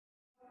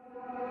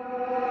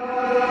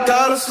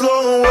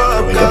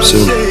Wake up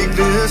soon.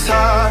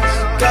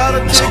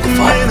 Let's all go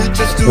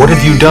fun. What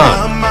have you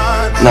done?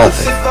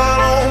 Nothing.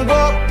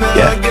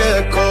 Yeah.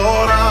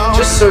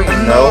 Just so you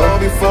know,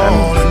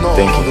 I'm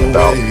thinking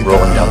about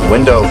rolling down the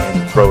window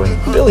and throwing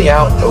Billy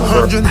out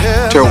over.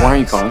 Tara, why are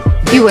you calling?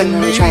 You wouldn't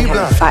really try and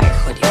have a fight,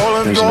 would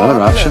you? There's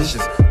another option.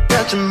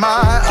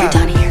 You're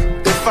done here.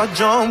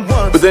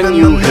 But then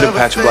you hit a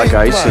patch of black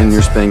ice and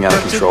you're spinning out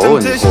of control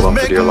and you hold on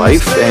for dear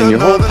life and your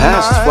whole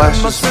past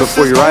flashes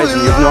before your eyes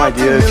and you have no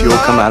idea if you'll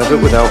come out of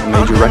it without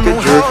major wreckage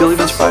or if you'll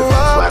even survive.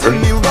 Flattery.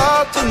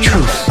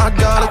 Truth.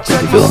 Be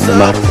the villain no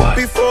matter what.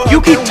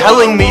 You keep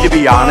telling me to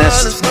be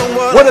honest.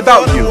 What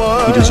about you?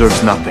 He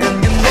deserves nothing.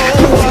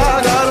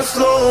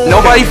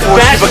 Nobody forced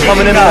you to become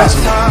an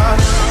investment.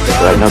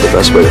 But I know the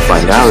best way to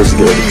find out is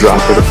to get her to drop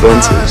her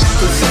defenses.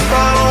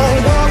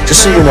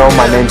 Just so you know,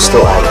 my name's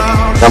still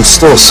Abbott. I'm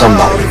still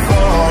somebody.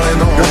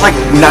 You're like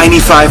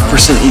 95%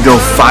 ego,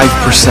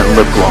 5%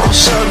 lip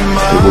gloss.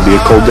 It will be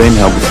a cold day in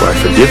hell before I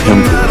forgive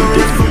him for what he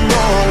did to you.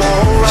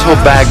 This whole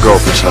bad girl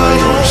persona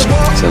of yours,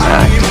 it's an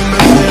act.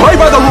 Play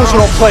by the rules or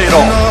don't play at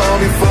all.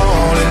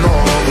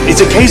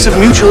 It's a case of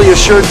mutually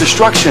assured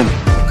destruction.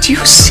 Do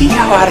you see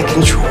how out of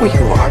control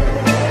you are?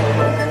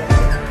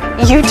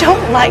 You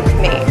don't like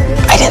me.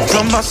 I didn't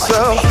think you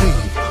liked me.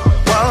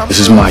 This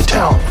is my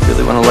town.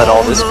 Really want to let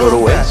all this go to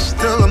waste?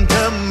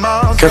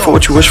 Careful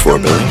what you wish for,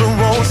 Billy.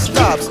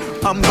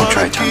 Don't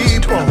try to turn this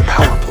into another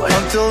power play.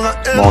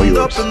 I'm all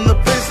yours.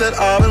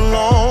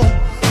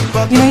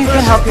 You know you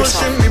can help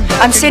yourself.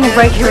 I'm standing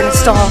right here and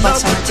install all my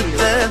summer to you.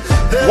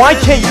 Why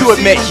can't you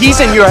admit he's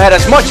in your head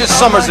as much as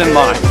Summer's in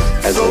mine?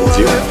 As old as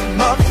you.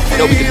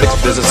 No, we can mix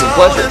business and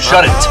pleasure.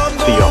 Shut it,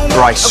 Theo,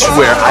 or I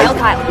swear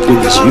It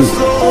was you.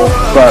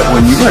 But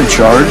when you were in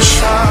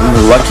charge, we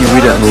were lucky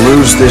we didn't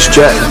lose this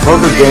jet and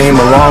poker game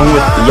along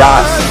with the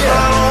yacht.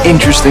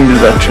 Interesting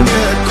deduction.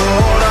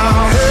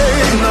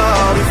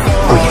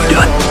 What are you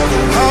done?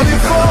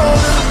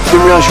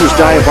 Didn't realize she was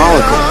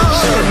diabolical.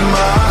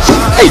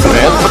 Hey,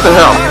 man, what the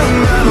hell?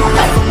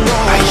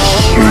 I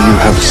hear you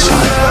have a son.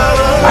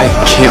 I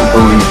can't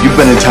believe you've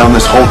been in town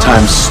this whole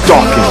time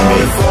stalking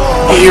me.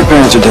 Your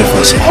parents are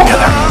definitely sitting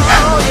together.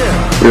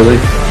 Really?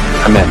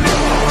 I meant,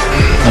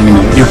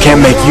 you can't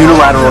make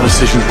unilateral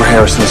decisions where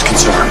Harrison is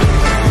concerned.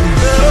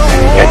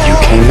 Yet you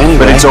came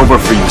anyway. But it's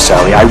over for you,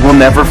 Sally. I will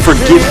never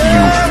forgive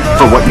you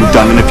for what you've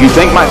done. And if you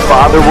think my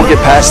father will get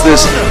past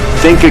this,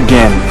 think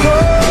again.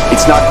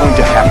 It's not going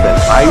to happen.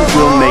 I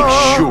will make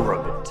sure of it.